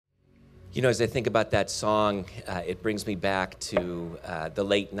You know, as I think about that song, it brings me back to the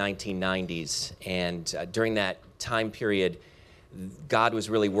late 1990s. And during that time period, God was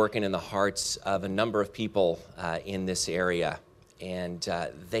really working in the hearts of a number of people in this area. And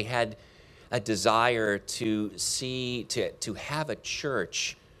they had a desire to have a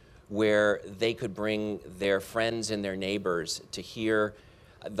church where they could bring their friends and their neighbors to hear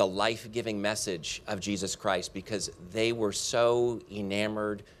the life-giving message of Jesus Christ, because they were so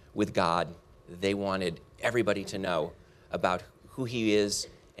enamored with God. They wanted everybody to know about who he is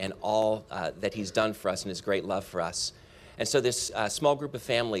and all that he's done for us and his great love for us. And so this small group of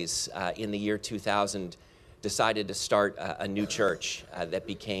families in the year 2000 decided to start a new church that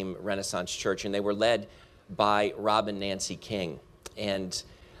became Renaissance Church, and they were led by Rob and Nancy King. And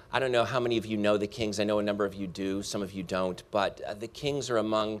I don't know how many of you know the Kings. I know a number of you do, some of you don't, but the Kings are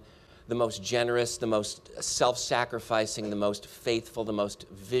among the most generous, the most self-sacrificing, the most faithful, the most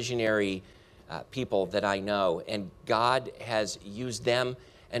visionary people that I know. And God has used them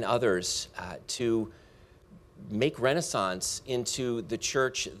and others to make Renaissance into the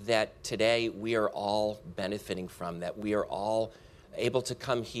church that today we are all benefiting from, that we are all able to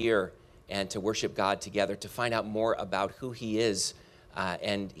come here and to worship God together, to find out more about who he is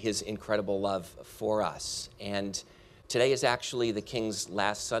and his incredible love for us. And today is actually the Kings'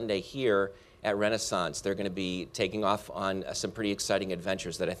 last Sunday here at Renaissance. They're going to be taking off on some pretty exciting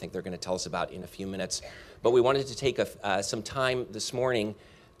adventures that I think they're going to tell us about in a few minutes. But we wanted to take some time this morning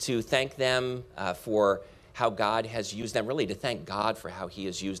to thank them for how God has used them, really to thank God for how he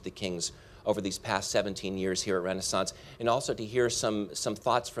has used the Kings over these past 17 years here at Renaissance, and also to hear some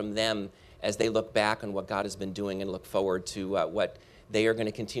thoughts from them as they look back on what God has been doing and look forward to what they are going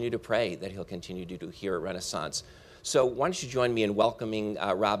to continue to pray that he'll continue to do here at Renaissance. So why don't you join me in welcoming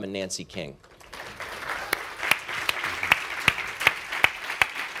Rob and Nancy King.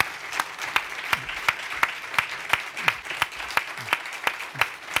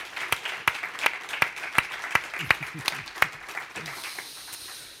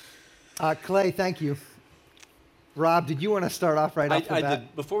 Clay, thank you. Rob, did you want to start off right off the bat? I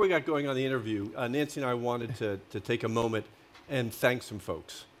did. Before we got going on the interview, Nancy and I wanted to take a moment and thank some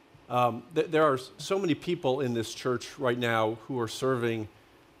folks. There are so many people in this church right now who are serving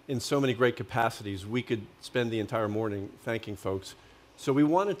in so many great capacities. We could spend the entire morning thanking folks. So we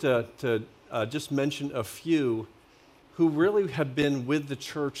wanted to just mention a few who really have been with the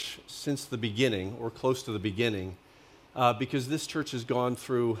church since the beginning, or close to the beginning, because this church has gone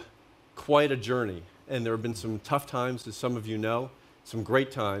through quite a journey. And there have been some tough times, as some of you know, some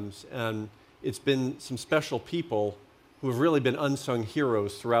great times, and it's been some special people who have really been unsung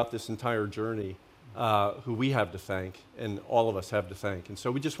heroes throughout this entire journey, who we have to thank, and all of us have to thank. And so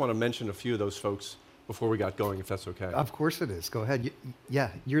we just want to mention a few of those folks before we got going, if that's okay. Of course it is. Go ahead.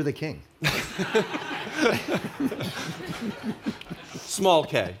 Yeah, you're the king. Small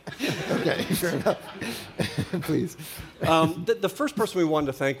K. Okay, fair enough. Please. The first person we wanted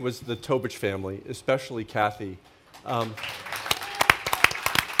to thank was the Tobich family, especially Kathy.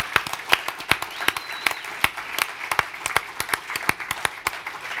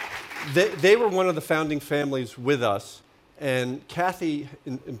 They were one of the founding families with us, and Kathy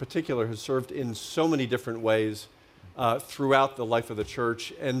in particular has served in so many different ways throughout the life of the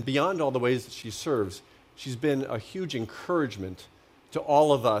church, and beyond all the ways that she serves, she's been a huge encouragement to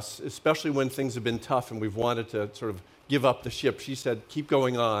all of us, especially when things have been tough and we've wanted to sort of give up the ship. She said, keep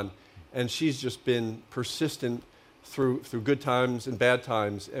going on, and she's just been persistent through good times and bad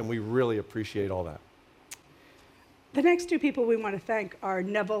times, and we really appreciate all that. The next two people we want to thank are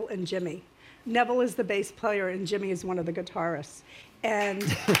Neville and Jimmy. Neville is the bass player, and Jimmy is one of the guitarists. And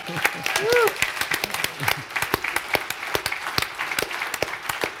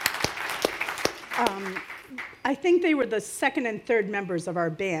I think they were the second and third members of our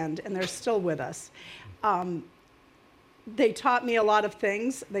band, and they're still with us. They taught me a lot of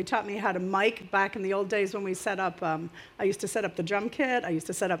things. They taught me how to mic back in the old days when we set up. I used to set up the drum kit. I used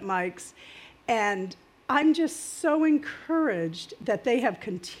to set up mics. And I'm just so encouraged that they have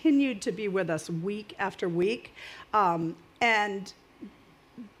continued to be with us week after week. And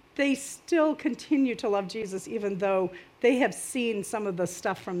they still continue to love Jesus, even though they have seen some of the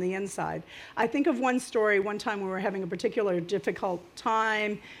stuff from the inside. I think of one story. One time we were having a particular difficult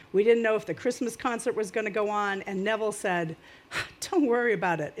time. We didn't know if the Christmas concert was going to go on, and Neville said, "Don't worry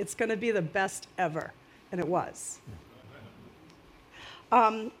about it. It's going to be the best ever." And it was.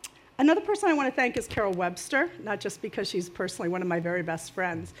 Another person I want to thank is Carol Webster, not just because she's personally one of my very best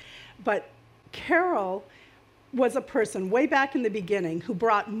friends, but Carol was a person way back in the beginning who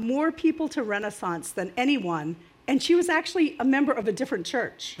brought more people to Renaissance than anyone And she was actually a member of a different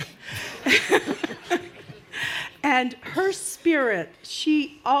church. And her spirit,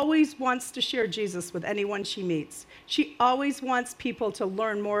 she always wants to share Jesus with anyone she meets. She always wants people to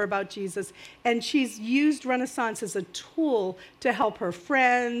learn more about Jesus. And she's used Renaissance as a tool to help her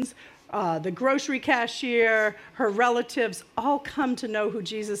friends, the grocery cashier, her relatives, all come to know who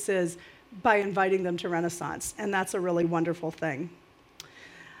Jesus is by inviting them to Renaissance. And that's a really wonderful thing.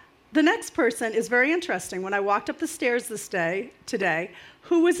 The next person is very interesting. When I walked up the stairs today,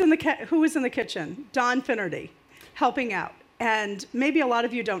 who was in the kitchen? Don Finnerty, helping out. And maybe a lot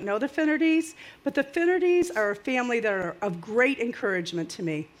of you don't know the Finnertys, but the Finnertys are a family that are of great encouragement to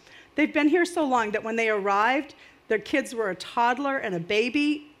me. They've been here so long that when they arrived, their kids were a toddler and a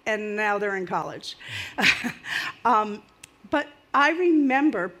baby, and now they're in college. But I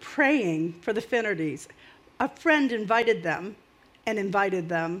remember praying for the Finnertys. A friend invited them and invited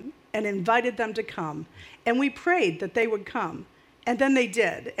them and invited them to come. And we prayed that they would come. And then they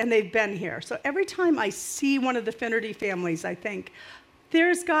did, and they've been here. So every time I see one of the Finnerty families, I think,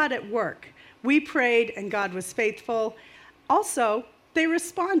 there's God at work. We prayed, and God was faithful. Also, they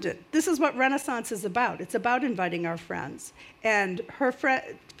responded. This is what Renaissance is about. It's about inviting our friends. And her friend,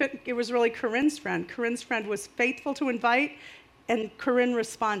 it was really Corinne's friend. Corinne's friend was faithful to invite, and Corinne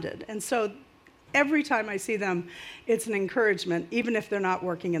responded. And so every time I see them, it's an encouragement, even if they're not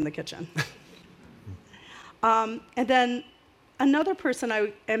working in the kitchen. And then another person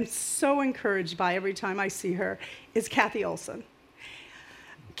I am so encouraged by every time I see her is Kathy Olson.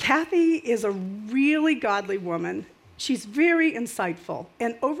 Kathy is a really godly woman. She's very insightful.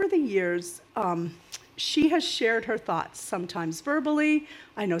 And over the years, she has shared her thoughts, sometimes verbally,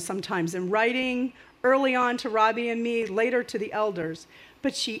 I know sometimes in writing, early on to Robbie and me, later to the elders.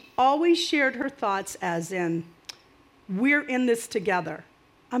 But she always shared her thoughts as in, we're in this together.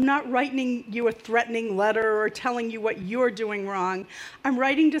 I'm not writing you a threatening letter or telling you what you're doing wrong. I'm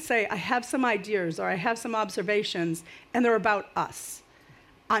writing to say, I have some ideas or I have some observations, and they're about us.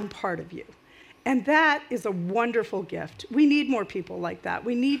 I'm part of you. And that is a wonderful gift. We need more people like that.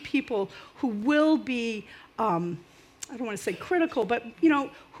 We need people who will be, I don't want to say critical, but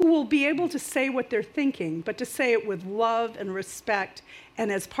who will be able to say what they're thinking, but to say it with love and respect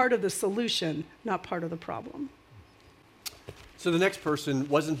and as part of the solution, not part of the problem. So the next person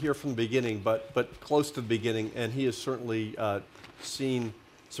wasn't here from the beginning, but close to the beginning, and he has certainly seen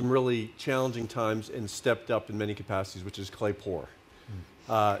some really challenging times and stepped up in many capacities, which is Clay Poor.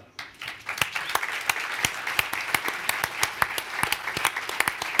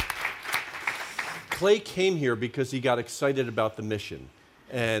 Clay came here because he got excited about the mission,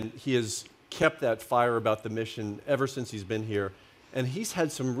 and he has kept that fire about the mission ever since he's been here. And he's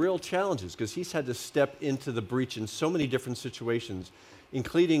had some real challenges because he's had to step into the breach in so many different situations,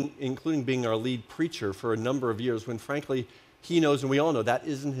 including being our lead preacher for a number of years when, frankly, he knows, and we all know, that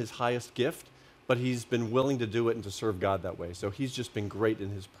isn't his highest gift, but he's been willing to do it and to serve God that way. So he's just been great in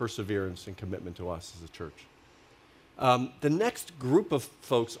his perseverance and commitment to us as a church. The next group of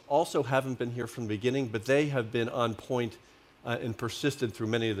folks also haven't been here from the beginning, but they have been on point and persisted through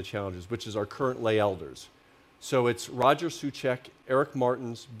many of the challenges, which is our current lay elders. So it's Roger Suchek, Eric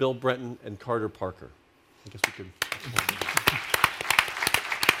Martins, Bill Brenton, and Carter Parker. I guess we could.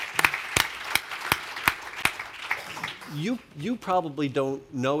 You probably don't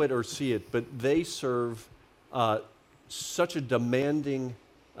know it or see it, but they serve such a demanding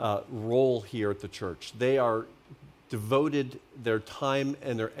role here at the church. They are devoted their time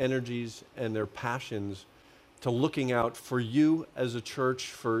and their energies and their passions to looking out for you as a church,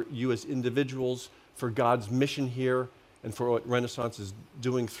 for you as individuals, for God's mission here, and for what Renaissance is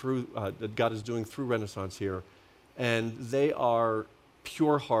doing that God is doing through Renaissance here. And they are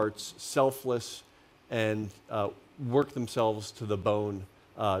pure hearts, selfless, and work themselves to the bone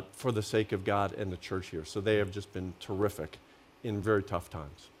for the sake of God and the church here. So they have just been terrific in very tough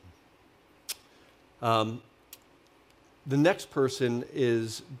times. The next person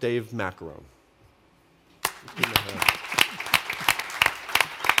is Dave Macaron.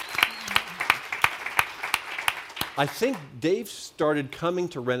 I think Dave started coming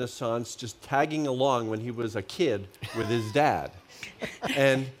to Renaissance just tagging along when he was a kid with his dad.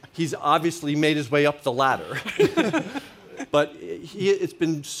 And he's obviously made his way up the ladder. But it's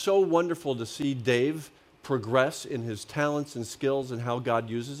been so wonderful to see Dave progress in his talents and skills and how God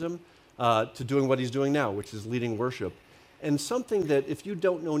uses him to doing what he's doing now, which is leading worship. And something that, if you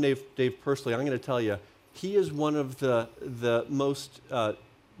don't know Dave personally, I'm going to tell you, he is one of the most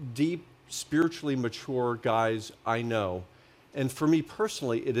deep, spiritually mature guys I know. And for me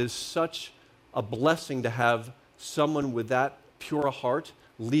personally, it is such a blessing to have someone with that pure a heart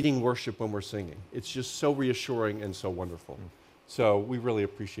leading worship when we're singing. It's just so reassuring and so wonderful. So we really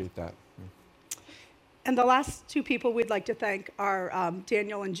appreciate that. And the last two people we'd like to thank are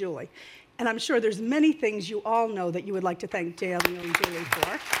Daniel and Julie. And I'm sure there's many things you all know that you would like to thank Daniel and Julie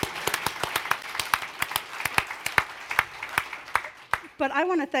for. But I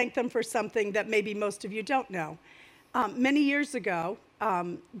want to thank them for something that maybe most of you don't know. Many years ago,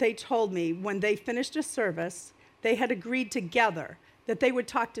 they told me when they finished a service, they had agreed together that they would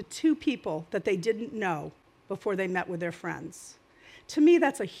talk to two people that they didn't know before they met with their friends. To me,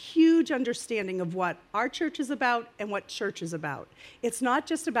 that's a huge understanding of what our church is about and what church is about. It's not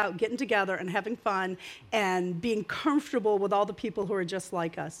just about getting together and having fun and being comfortable with all the people who are just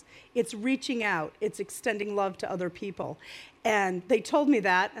like us. It's reaching out. It's extending love to other people. And they told me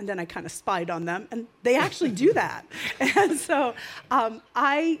that, and then I kind of spied on them, and they actually do that. And so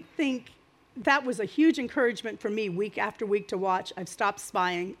I think that was a huge encouragement for me week after week to watch. I've stopped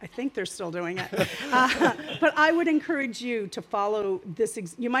spying. I think they're still doing it. But I would encourage you to follow this.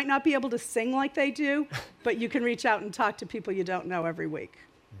 You might not be able to sing like they do, but you can reach out and talk to people you don't know every week.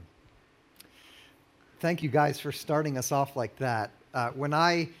 Thank you guys for starting us off like that. When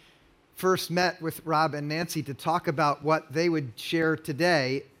I first met with Rob and Nancy to talk about what they would share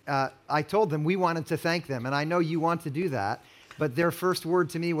today, I told them we wanted to thank them, and I know you want to do that. But their first word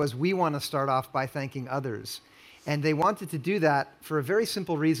to me was, we want to start off by thanking others. And they wanted to do that for a very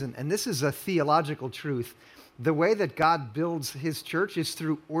simple reason. And this is a theological truth. The way that God builds his church is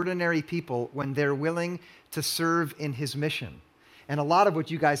through ordinary people when they're willing to serve in his mission. And a lot of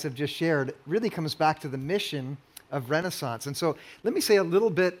what you guys have just shared really comes back to the mission of Renaissance. And so let me say a little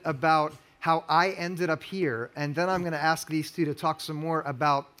bit about how I ended up here. And then I'm going to ask these two to talk some more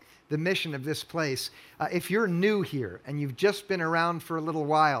about the mission of this place. If you're new here and you've just been around for a little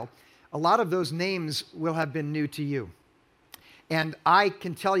while, a lot of those names will have been new to you. And I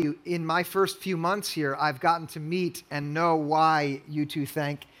can tell you, in my first few months here, I've gotten to meet and know why you two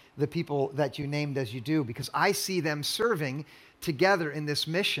thank the people that you named as you do, because I see them serving together in this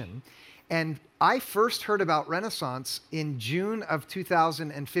mission. And I first heard about Renaissance in June of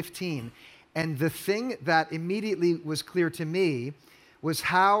 2015. And the thing that immediately was clear to me was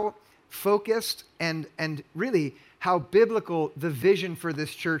how focused and really how biblical the vision for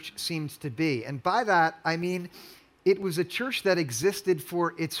this church seems to be. And by that, I mean, it was a church that existed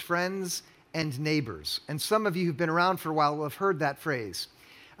for its friends and neighbors. And some of you who've been around for a while will have heard that phrase.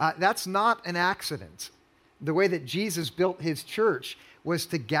 That's not an accident. The way that Jesus built his church was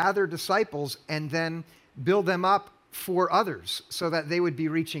to gather disciples and then build them up for others so that they would be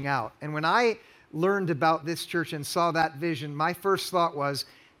reaching out. And when I learned about this church and saw that vision, my first thought was,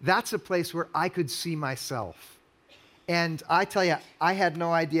 that's a place where I could see myself. And I tell you, I had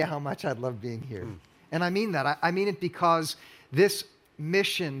no idea how much I'd love being here. And I mean that. I mean it because this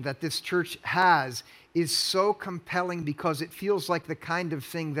mission that this church has is so compelling because it feels like the kind of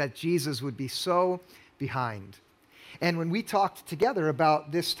thing that Jesus would be so behind. And when we talked together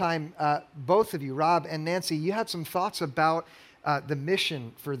about this time, both of you, Rob and Nancy, you had some thoughts about the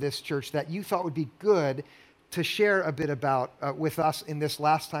mission for this church that you thought would be good to share a bit about with us in this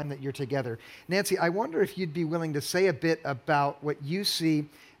last time that you're together. Nancy, I wonder if you'd be willing to say a bit about what you see,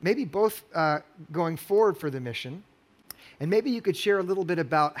 maybe both going forward for the mission, and maybe you could share a little bit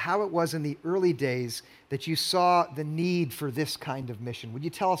about how it was in the early days that you saw the need for this kind of mission. Would you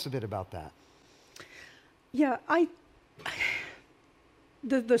tell us a bit about that? Yeah,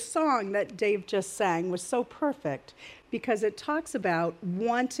 the song that Dave just sang was so perfect because it talks about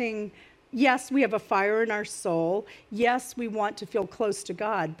wanting, yes, we have a fire in our soul. Yes, we want to feel close to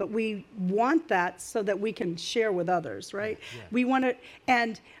God, but we want that so that we can share with others, right? Yeah. We want to,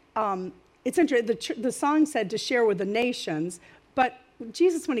 and it's interesting, the song said to share with the nations, but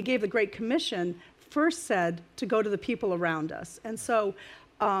Jesus, when he gave the Great Commission, first said to go to the people around us. And so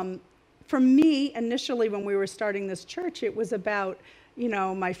for me, initially when we were starting this church, it was about, you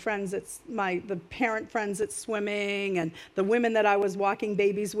know, my friends, the parent friends at swimming and the women that I was walking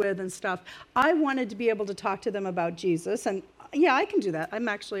babies with and stuff. I wanted to be able to talk to them about Jesus. And yeah, I can do that. I'm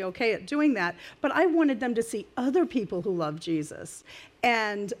actually okay at doing that. But I wanted them to see other people who love Jesus.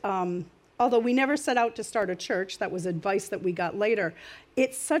 And although we never set out to start a church, that was advice that we got later,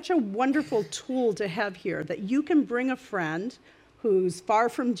 it's such a wonderful tool to have here that you can bring a friend who's far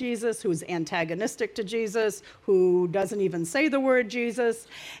from Jesus, who's antagonistic to Jesus, who doesn't even say the word Jesus,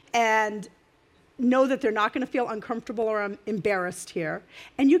 and know that they're not going to feel uncomfortable or embarrassed here.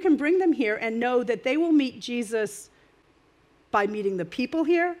 And you can bring them here and know that they will meet Jesus by meeting the people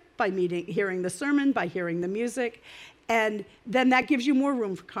here, by hearing the sermon, by hearing the music, and then that gives you more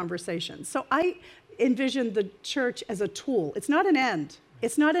room for conversation. So I envision the church as a tool. It's not an end.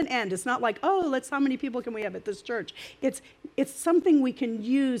 It's not an end. It's not like, oh, how many people can we have at this church? It's something we can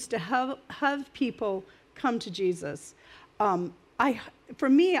use to have people come to Jesus. For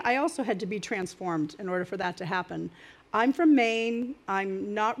me, I also had to be transformed in order for that to happen. I'm from Maine.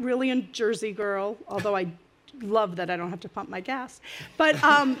 I'm not really a Jersey girl, although I love that I don't have to pump my gas. But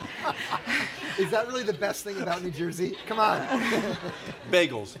Is that really the best thing about New Jersey? Come on.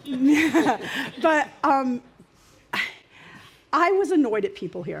 Bagels. but I was annoyed at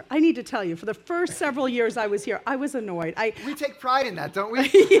people here. I need to tell you, for the first several years I was here, I was annoyed. We take pride in that, don't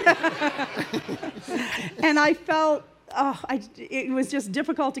we? And I felt, it was just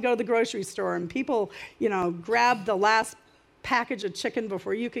difficult to go to the grocery store, and people, grabbed the last package of chicken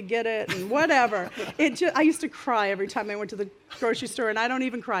before you could get it, and whatever. I used to cry every time I went to the grocery store, and I don't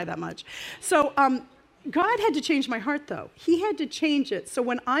even cry that much. So God had to change my heart, though. He had to change it. So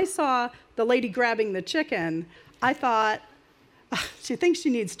when I saw the lady grabbing the chicken, I thought, she thinks she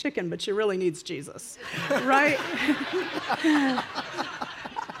needs chicken, but she really needs Jesus, right?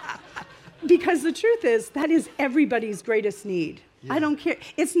 Because the truth is, that is everybody's greatest need. Yeah. I don't care.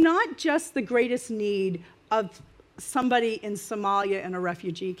 It's not just the greatest need of somebody in Somalia in a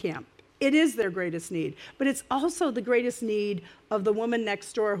refugee camp. It is their greatest need, but it's also the greatest need of the woman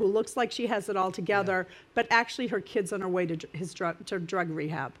next door who looks like she has it all together, but actually her kid's on her way to drug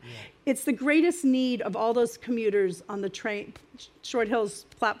rehab. Yeah. It's the greatest need of all those commuters on the train, Short Hills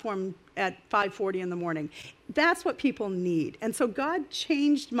platform at 5:40 in the morning. That's what people need. And so God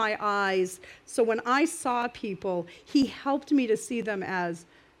changed my eyes. So when I saw people, he helped me to see them as,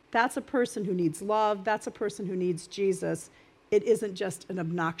 that's a person who needs love. That's a person who needs Jesus. It isn't just an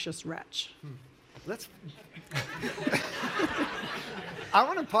obnoxious wretch. I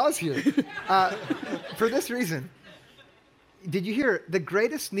want to pause here for this reason. Did you hear? The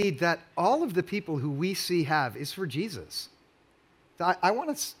greatest need that all of the people who we see have is for Jesus. I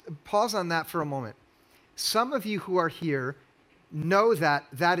want to pause on that for a moment. Some of you who are here know that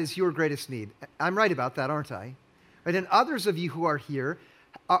that is your greatest need. I'm right about that, aren't I? Right? And others of you who are here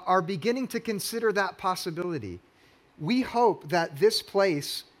are beginning to consider that possibility. We hope that this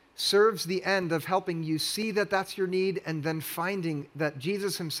place serves the end of helping you see that that's your need, and then finding that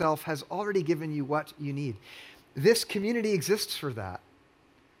Jesus himself has already given you what you need. This community exists for that.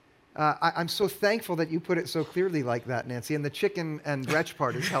 I'm so thankful that you put it so clearly like that, Nancy, and the chicken and wretch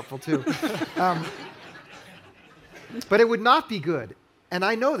part is helpful too. But it would not be good, and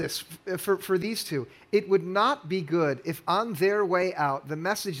I know this for these two, it would not be good if on their way out, the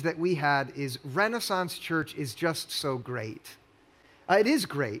message that we had is Renaissance Church is just so great. It is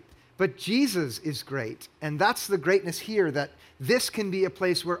great, but Jesus is great, and that's the greatness here, that this can be a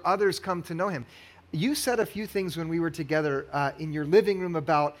place where others come to know him. You said a few things when we were together in your living room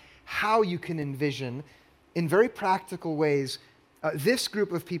about how you can envision, in very practical ways, this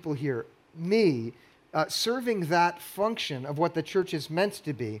group of people here, me, serving that function of what the church is meant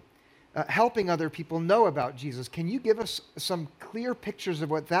to be, helping other people know about Jesus. Can you give us some clear pictures of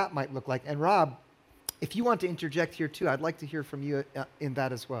what that might look like? And Rob, if you want to interject here too, I'd like to hear from you in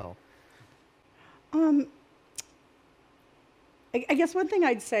that as well. I guess one thing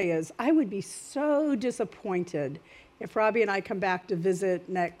I'd say is I would be so disappointed if Robbie and I come back to visit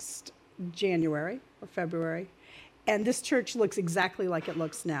next January or February, and this church looks exactly like it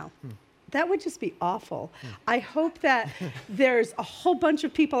looks now. That would just be awful. I hope that there's a whole bunch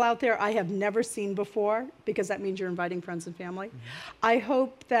of people out there I have never seen before, because that means you're inviting friends and family. I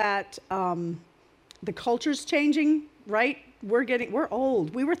hope that the culture's changing, right? We're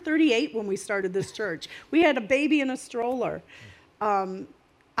old. We were 38 when we started this church. We had a baby in a stroller.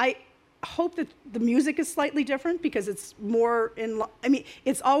 I hope that the music is slightly different, because it's more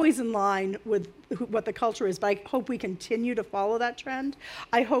it's always in line with what the culture is, but I hope we continue to follow that trend.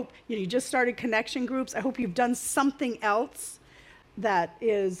 I hope you just started connection groups. I hope you've done something else that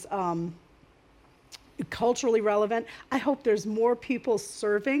is culturally relevant. I hope there's more people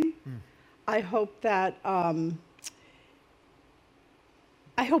serving. I hope that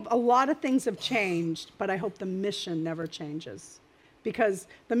I hope a lot of things have changed, but I hope the mission never changes. Because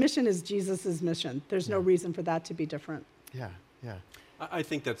the mission is Jesus' mission. There's no reason for that to be different. Yeah. I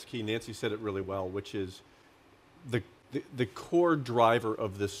think that's key. Nancy said it really well, which is the core driver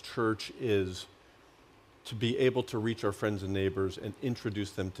of this church is to be able to reach our friends and neighbors and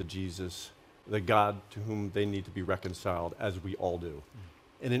introduce them to Jesus, the God to whom they need to be reconciled, as we all do.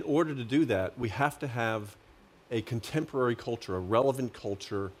 And in order to do that, we have to have a contemporary culture, a relevant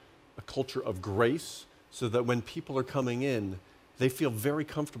culture, a culture of grace, so that when people are coming in, they feel very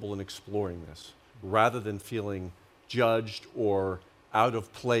comfortable in exploring this, rather than feeling judged or out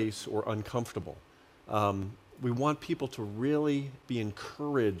of place or uncomfortable. we want people to really be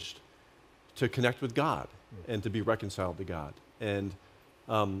encouraged to connect with God and to be reconciled to God. And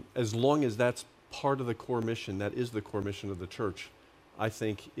as long as that's part of the core mission, that is the core mission of the church, I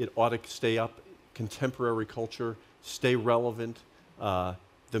think it ought to stay up, contemporary culture, stay relevant.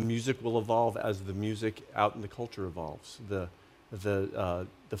 The music will evolve as the music out in the culture evolves. The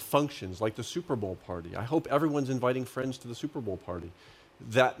functions, like the Super Bowl party. I hope everyone's inviting friends to the Super Bowl party.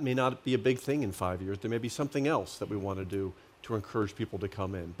 That may not be a big thing in 5 years. There may be something else that we want to do to encourage people to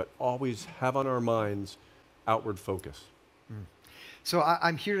come in, but always have on our minds outward focus. So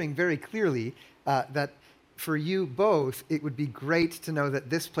I'm hearing very clearly that for you both, it would be great to know that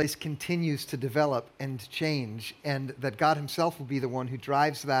this place continues to develop and change, and that God himself will be the one who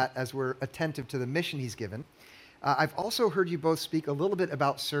drives that as we're attentive to the mission he's given. I've also heard you both speak a little bit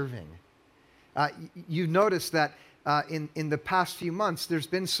about serving. You noticed that in the past few months, there's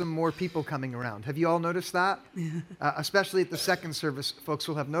been some more people coming around. Have you all noticed that? Especially at the second service, folks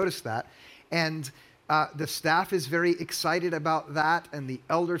will have noticed that. And the staff is very excited about that, and the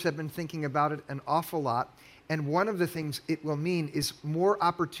elders have been thinking about it an awful lot. And one of the things it will mean is more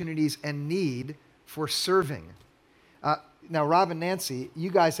opportunities and need for serving. Now, Rob and Nancy,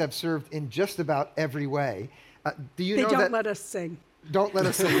 you guys have served in just about every way. Do you know that? They don't let us sing. Don't let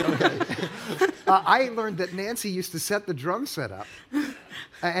us sing, okay. I learned that Nancy used to set the drum set up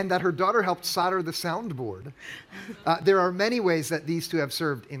and that her daughter helped solder the soundboard. There are many ways that these two have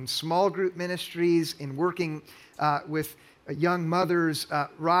served in small group ministries, in working with young mothers,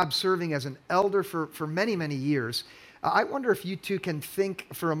 Rob serving as an elder for many, many years. I wonder if you two can think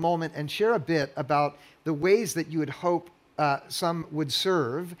for a moment and share a bit about the ways that you would hope some would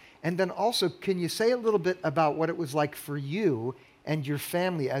serve. And then also, can you say a little bit about what it was like for you and your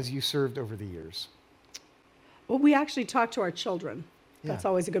family as you served over the years? Well, we actually talked to our children. Yeah. That's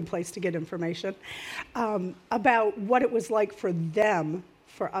always a good place to get information about what it was like for them,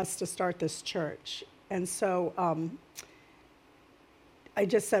 for us to start this church. And so I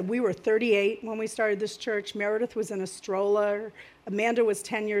just said we were 38 when we started this church. Meredith was in a stroller. Amanda was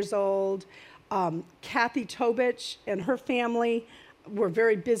 10 years old. Kathy Tobich and her family were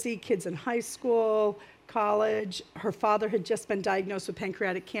very busy, kids in high school, college. Her father had just been diagnosed with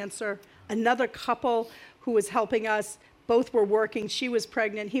pancreatic cancer. Another couple who was helping us, both were working. She was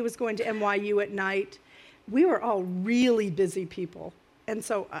pregnant. He was going to NYU at night. We were all really busy people. And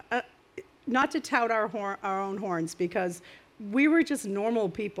so, not to tout our own horns, because we were just normal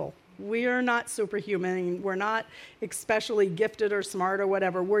people. We are not superhuman. We're not especially gifted or smart or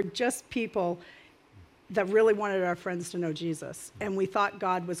whatever. We're just people that really wanted our friends to know Jesus. And we thought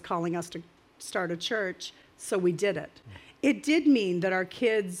God was calling us to start a church, so we did it. It did mean that our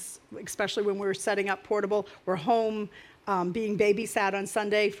kids, especially when we were setting up Portable, were home being babysat on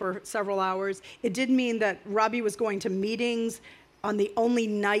Sunday for several hours. It did mean that Robbie was going to meetings on the only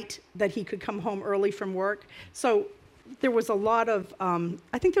night that he could come home early from work. So there was a lot of,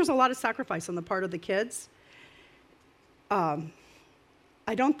 I think there was a lot of sacrifice on the part of the kids. I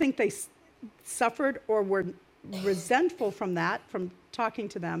don't think they suffered or were resentful from that, from talking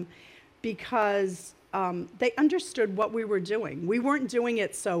to them, because they understood what we were doing. We weren't doing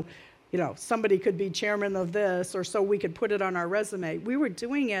it so, somebody could be chairman of this or so we could put it on our resume. We were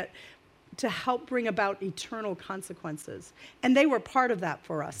doing it to help bring about eternal consequences. And they were part of that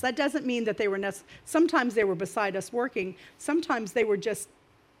for us. That doesn't mean that they were sometimes they were beside us working. Sometimes they were just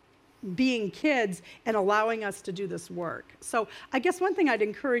being kids and allowing us to do this work. So I guess one thing I'd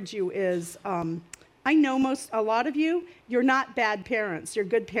encourage you is, I know a lot of you, you're not bad parents. You're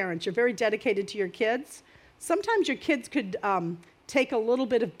good parents. You're very dedicated to your kids. Sometimes your kids could take a little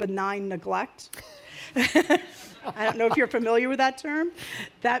bit of benign neglect. I don't know if you're familiar with that term.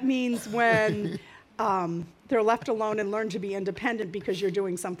 That means when they're left alone and learn to be independent because you're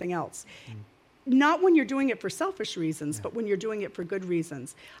doing something else. Not when you're doing it for selfish reasons, but when you're doing it for good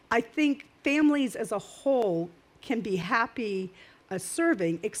reasons. I think families as a whole can be happy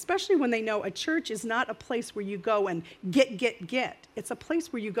serving, especially when they know a church is not a place where you go and get. It's a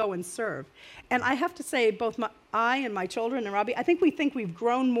place where you go and serve. And I have to say, both I and my children and Robbie, I think we've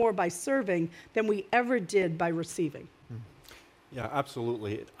grown more by serving than we ever did by receiving. Yeah,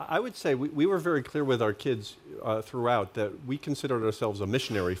 absolutely. I would say we were very clear with our kids throughout that we considered ourselves a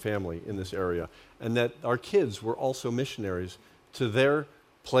missionary family in this area, and that our kids were also missionaries to their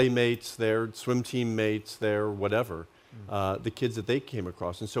playmates, their swim team mates, their whatever. The kids that they came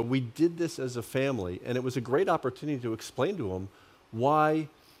across. And so we did this as a family, and it was a great opportunity to explain to them why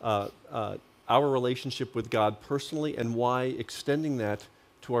our relationship with God personally and why extending that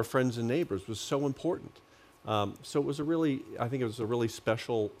to our friends and neighbors was so important. So it was I think it was a really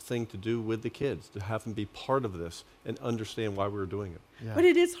special thing to do with the kids, to have them be part of this and understand why we were doing it. Yeah. But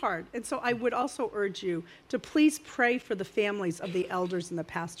it is hard. And so I would also urge you to please pray for the families of the elders and the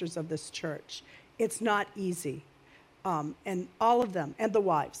pastors of this church. It's not easy. And all of them, and the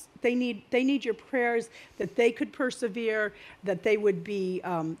wives, they need your prayers that they could persevere, that they would be,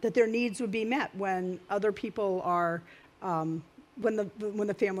 that their needs would be met when other people are, when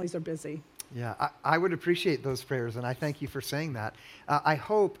the families are busy. Yeah, I would appreciate those prayers, and I thank you for saying that. I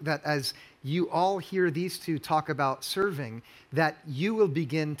hope that as you all hear these two talk about serving, that you will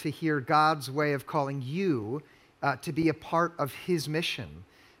begin to hear God's way of calling you to be a part of his mission.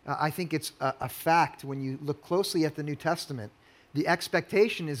 I think it's a fact when you look closely at the New Testament, the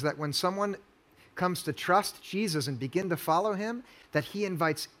expectation is that when someone comes to trust Jesus and begin to follow him, that he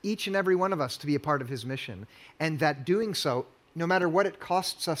invites each and every one of us to be a part of his mission, and that doing so, no matter what it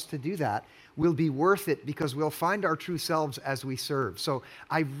costs us to do that, will be worth it because we'll find our true selves as we serve. So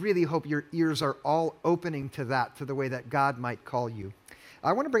I really hope your ears are all opening to that, to the way that God might call you.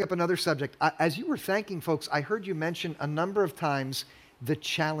 I want to bring up another subject. As you were thanking folks, I heard you mention a number of times the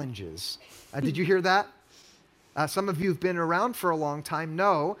challenges. Did you hear that? Some of you who've been around for a long time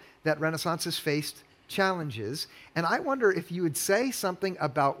know that Renaissance has faced challenges. And I wonder if you would say something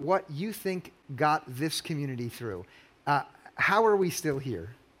about what you think got this community through. How are we still here?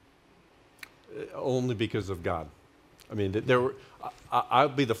 Only because of God. I mean, I'll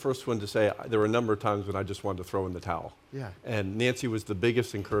be the first one to say there were a number of times when I just wanted to throw in the towel. Yeah. And Nancy was the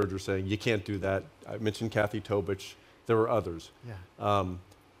biggest encourager, saying, you can't do that. I mentioned Kathy Tobich. There were others. Yeah.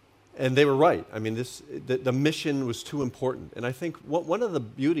 And they were right. I mean, the mission was too important. And I think one of the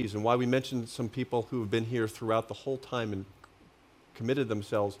beauties and why we mentioned some people who have been here throughout the whole time and committed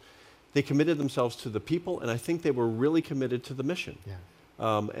themselves, they committed themselves to the people, and I think they were really committed to the mission. Yeah.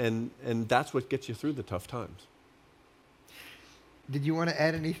 And that's what gets you through the tough times. Did you want to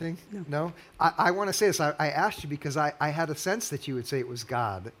add anything? No. I want to say this. I asked you because I had a sense that you would say it was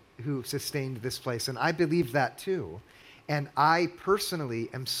God who sustained this place, and I believe that too. And I personally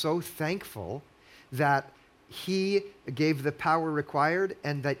am so thankful that he gave the power required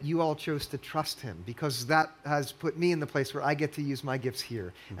and that you all chose to trust him, because that has put me in the place where I get to use my gifts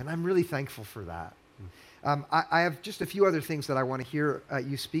here. And I'm really thankful for that. I have just a few other things that I want to hear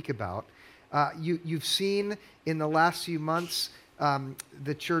you speak about. You've seen in the last few months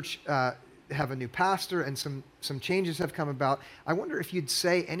the church have a new pastor, and some changes have come about. I wonder if you'd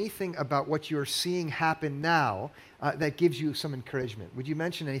say anything about what you're seeing happen now that gives you some encouragement. Would you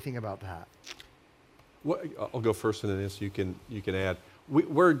mention anything about that? Well, I'll go first, and then Nancy, you can add.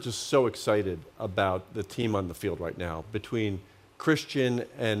 We're just so excited about the team on the field right now. Between Christian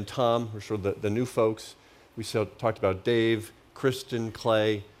and Tom, who are sort of the new folks, we talked about Dave, Kristen,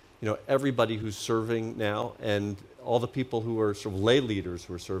 Clay, everybody who's serving now, and all the people who are sort of lay leaders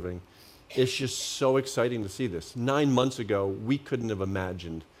who are serving. It's just so exciting to see this. 9 months ago, we couldn't have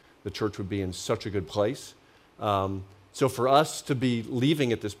imagined the church would be in such a good place. So for us to be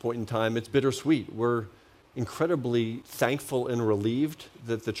leaving at this point in time, it's bittersweet. We're incredibly thankful and relieved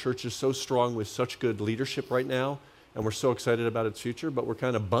that the church is so strong with such good leadership right now, and we're so excited about its future, but we're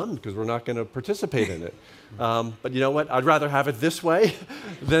kind of bummed because we're not going to participate in it. But you know what? I'd rather have it this way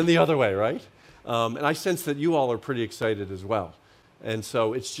than the other way, right? And I sense that you all are pretty excited as well. And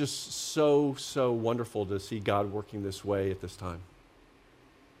so it's just so, so wonderful to see God working this way at this time.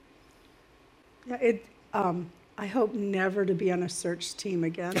 Yeah, I hope never to be on a search team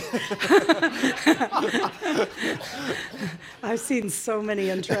again. I've seen so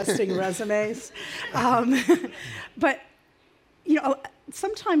many interesting resumes. But,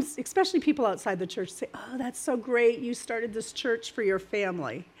 sometimes, especially people outside the church say, oh, that's so great. You started this church for your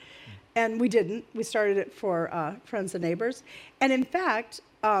family. And we didn't. We started it for friends and neighbors. And in fact,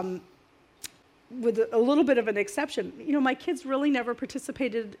 with a little bit of an exception, my kids really never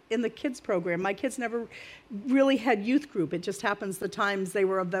participated in the kids program. My kids never really had youth group. It just happens the times they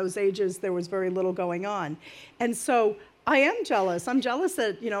were of those ages, there was very little going on. And so I am jealous. I'm jealous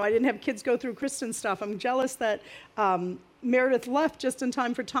that, I didn't have kids go through Kristen stuff. I'm jealous that Meredith left just in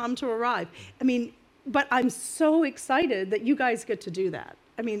time for Tom to arrive. But I'm so excited that you guys get to do that.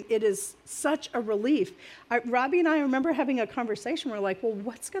 It is such a relief. Robbie and I remember having a conversation. We're like, well,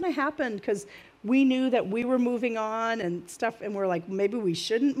 what's going to happen? Because we knew that we were moving on and stuff, and we're like, maybe we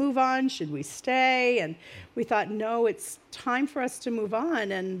shouldn't move on. Should we stay? And we thought, no, it's time for us to move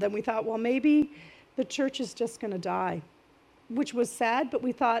on. And then we thought, well, maybe the church is just going to die, which was sad, but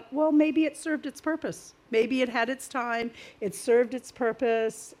we thought, well, maybe it served its purpose. Maybe it had its time, it served its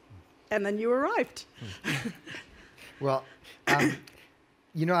purpose, and then you arrived. Well, I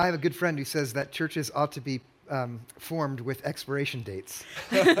have a good friend who says that churches ought to be formed with expiration dates.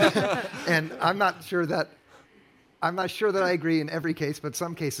 And I'm not sure that I agree in every case, but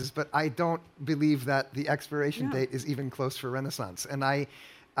some cases, but I don't believe that the expiration date is even close for Renaissance. And I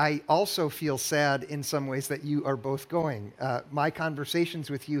also feel sad in some ways that you are both going. My conversations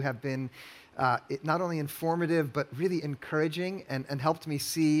with you have been not only informative, but really encouraging and helped me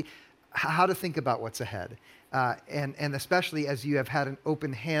see how to think about what's ahead. And especially as you have had an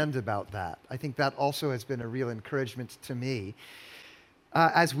open hand about that. I think that also has been a real encouragement to me.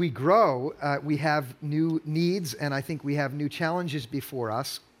 As we grow, we have new needs, and I think we have new challenges before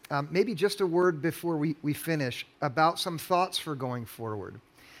us. Maybe just a word before we finish about some thoughts for going forward.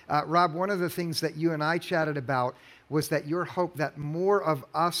 Rob, one of the things that you and I chatted about was that your hope that more of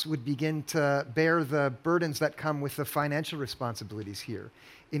us would begin to bear the burdens that come with the financial responsibilities here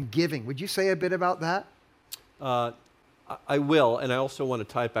in giving. Would you say a bit about that? I will, and I also want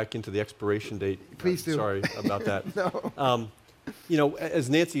to tie it back into the expiration date. Please do. Sorry about that. No. You know, as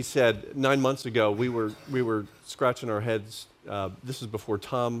Nancy said, 9 months ago, we were scratching our heads. This is before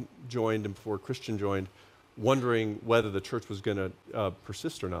Tom joined and before Christian joined, wondering whether the church was going to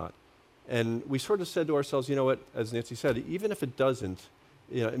persist or not. And we sort of said to ourselves, you know what, as Nancy said, even if it doesn't,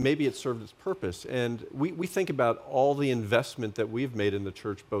 you know, maybe it served its purpose. And we think about all the investment that we've made in the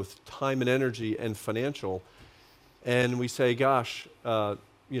church, both time and energy and financial, and we say, gosh,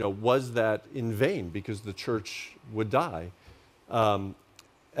 you know, was that in vain because the church would die,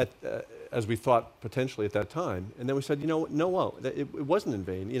 as we thought potentially at that time. And then we said, you know, no, it wasn't in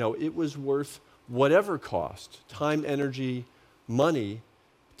vain. You know, it was worth whatever cost, time, energy, money,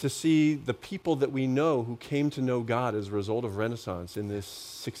 to see the people that we know who came to know God as a result of Renaissance in this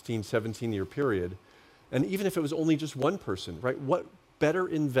 16, 17-year period. And even if it was only just one person, right, what better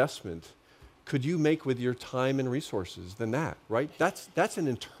investment could you make with your time and resources than that, right? That's an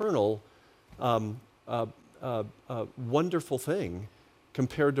internal, wonderful thing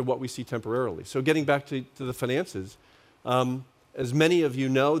compared to what we see temporarily. So getting back to the finances, as many of you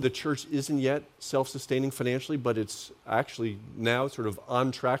know, the church isn't yet self-sustaining financially, but it's actually now sort of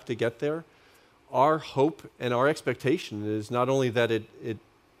on track to get there. Our hope and our expectation is not only that it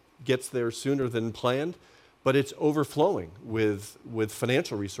gets there sooner than planned, but it's overflowing with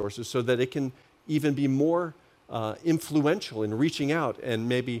financial resources so that it can even be more influential in reaching out and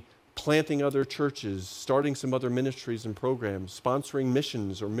maybe planting other churches, starting some other ministries and programs, sponsoring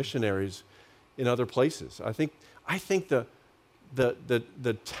missions or missionaries in other places. I think the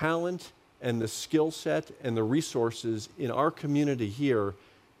talent and the skill set and the resources in our community here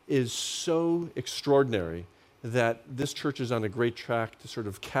is so extraordinary that this church is on a great track to sort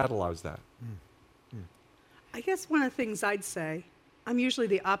of catalyze that. I guess one of the things I'd say, I'm usually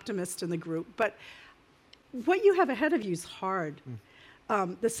the optimist in the group, but what you have ahead of you is hard.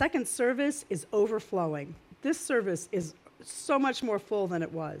 The second service is overflowing. This service is so much more full than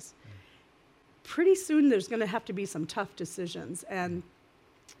it was. Pretty soon there's going to have to be some tough decisions, and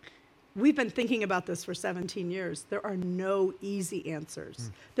we've been thinking about this for 17 years. There are no easy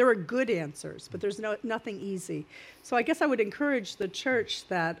answers. There are good answers, but there's nothing easy. So I guess I would encourage the church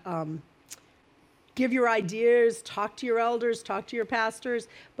that give your ideas, talk to your elders, talk to your pastors,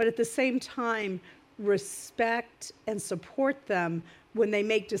 but at the same time, respect and support them when they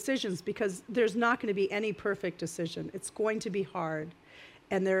make decisions, because there's not going to be any perfect decision. It's going to be hard,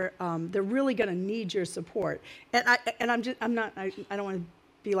 and they're really going to need your support. And I don't want to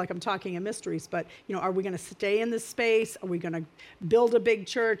be like I'm talking in mysteries, but you know, are we going to stay in this space? Are we going to build a big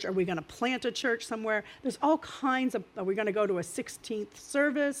church? Are we going to plant a church somewhere? There's all kinds of, are we going to go to a 16th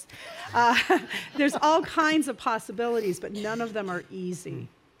service? There's all kinds of possibilities, but none of them are easy.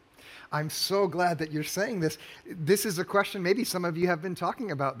 I'm so glad that you're saying this. This is a question, maybe some of you have been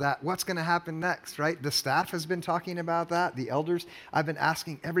talking about that. What's going to happen next, right? The staff has been talking about that, the elders. I've been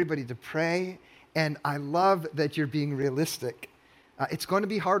asking everybody to pray, and I love that you're being realistic. It's going to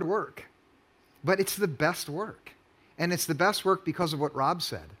be hard work, but it's the best work. And it's the best work because of what Rob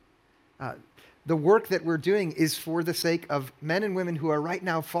said. The work that we're doing is for the sake of men and women who are right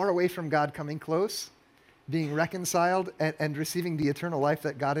now far away from God coming close, being reconciled, and receiving the eternal life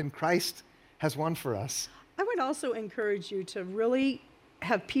that God in Christ has won for us. I would also encourage you to really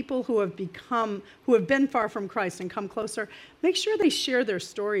have people who have been far from Christ and come closer, make sure they share their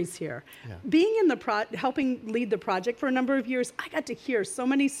stories here. Yeah. Being in helping lead the project for a number of years, I got to hear so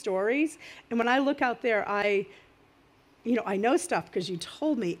many stories. And when I look out there, I know stuff because you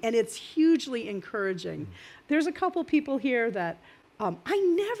told me, and it's hugely encouraging. There's a couple people here that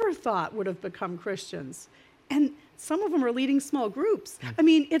I never thought would have become Christians. And some of them are leading small groups. I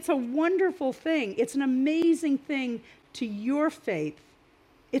mean, it's a wonderful thing. It's an amazing thing to your faith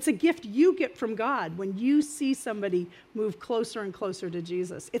It's a gift you get from God when you see somebody move closer and closer to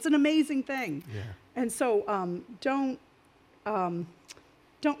Jesus. It's an amazing thing. Yeah. And so don't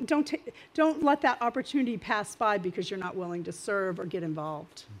let that opportunity pass by because you're not willing to serve or get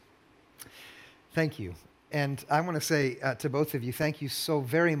involved. Thank you. And I want to say to both of you, thank you so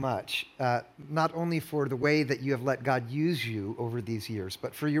very much, not only for the way that you have let God use you over these years,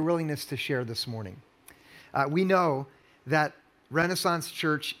 but for your willingness to share this morning. We know that Renaissance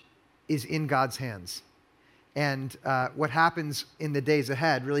Church is in God's hands. And what happens in the days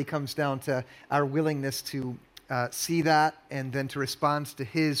ahead really comes down to our willingness to see that and then to respond to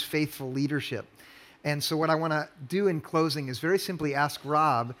his faithful leadership. And so what I want to do in closing is very simply ask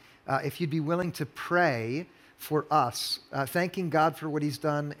Rob if you'd be willing to pray for us, thanking God for what he's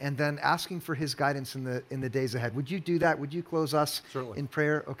done and then asking for his guidance in the days ahead. Would you do that? Would you close us Certainly. in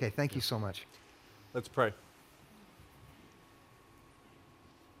prayer? Okay, thank you so much. Let's pray.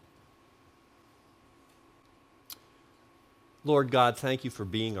 Lord God, thank you for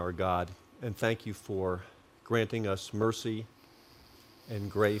being our God, and thank you for granting us mercy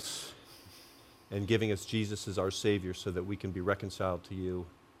and grace and giving us Jesus as our Savior so that we can be reconciled to you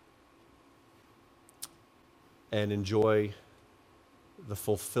and enjoy the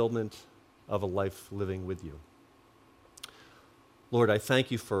fulfillment of a life living with you. Lord, I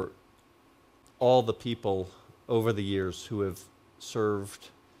thank you for all the people over the years who have served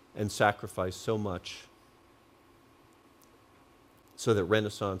and sacrificed so much so that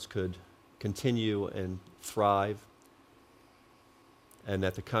Renaissance could continue and thrive and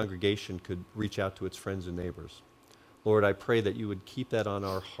that the congregation could reach out to its friends and neighbors. Lord, I pray that you would keep that on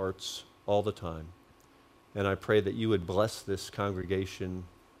our hearts all the time. And I pray that you would bless this congregation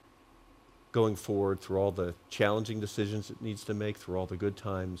going forward through all the challenging decisions it needs to make, through all the good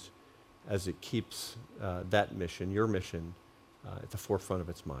times, as it keeps that mission, your mission, at the forefront of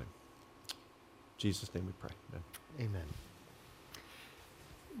its mind. In Jesus' name we pray. Amen. Amen.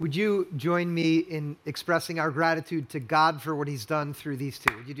 Would you join me in expressing our gratitude to God for what he's done through these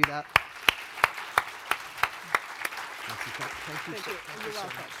two? Would you do that? Thank you. You're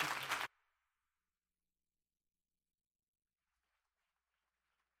welcome.